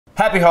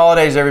Happy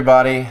holidays,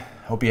 everybody.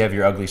 Hope you have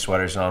your ugly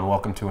sweaters on.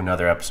 Welcome to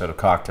another episode of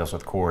Cocktails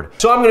with Chord.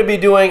 So I'm gonna be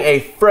doing a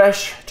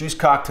fresh juice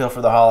cocktail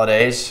for the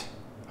holidays.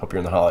 Hope you're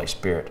in the holiday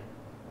spirit.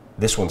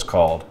 This one's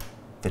called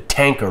the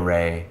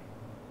Tanqueray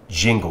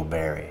Gingleberry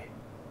Berry.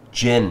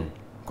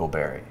 Gin-gle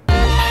Berry.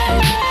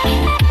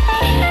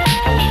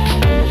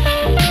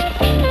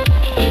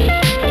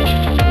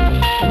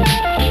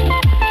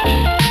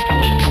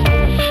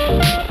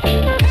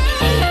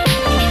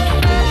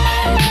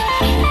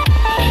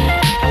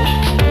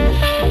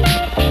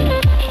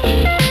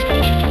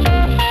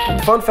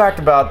 Fun fact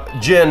about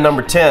gin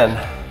number 10,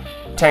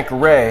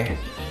 Tanqueray,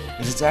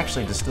 is it's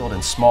actually distilled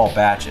in small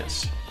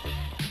batches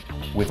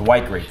with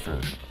white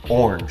grapefruit,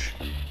 orange,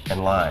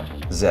 and lime.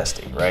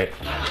 Zesty, right?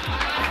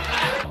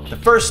 The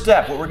first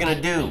step, what we're gonna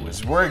do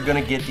is we're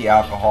gonna get the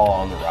alcohol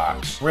on the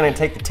rocks. We're gonna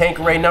take the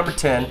Tanqueray number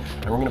 10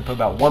 and we're gonna put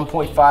about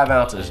 1.5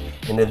 ounces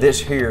into this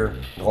here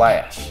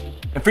glass.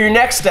 And for your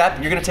next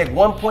step, you're gonna take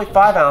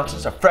 1.5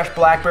 ounces of fresh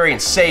blackberry and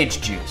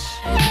sage juice.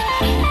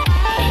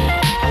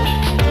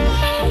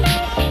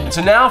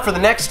 So now for the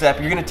next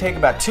step, you're gonna take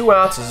about 2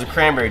 ounces of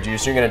cranberry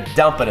juice and you're gonna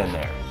dump it in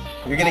there.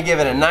 You're gonna give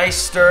it a nice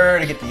stir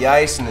to get the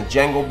ice and the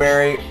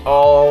jingleberry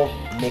all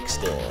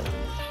mixed in.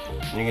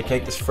 And you're gonna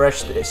take this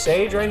fresh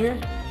sage right here.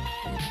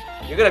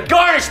 You're gonna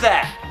garnish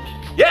that!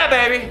 Yeah,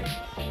 baby!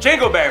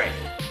 Gingleberry!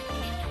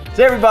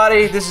 So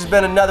everybody, this has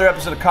been another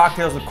episode of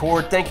Cocktails with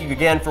Chord. Thank you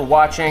again for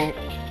watching.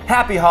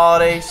 Happy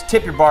holidays,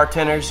 tip your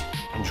bartenders,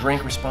 and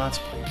drink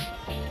responsibly.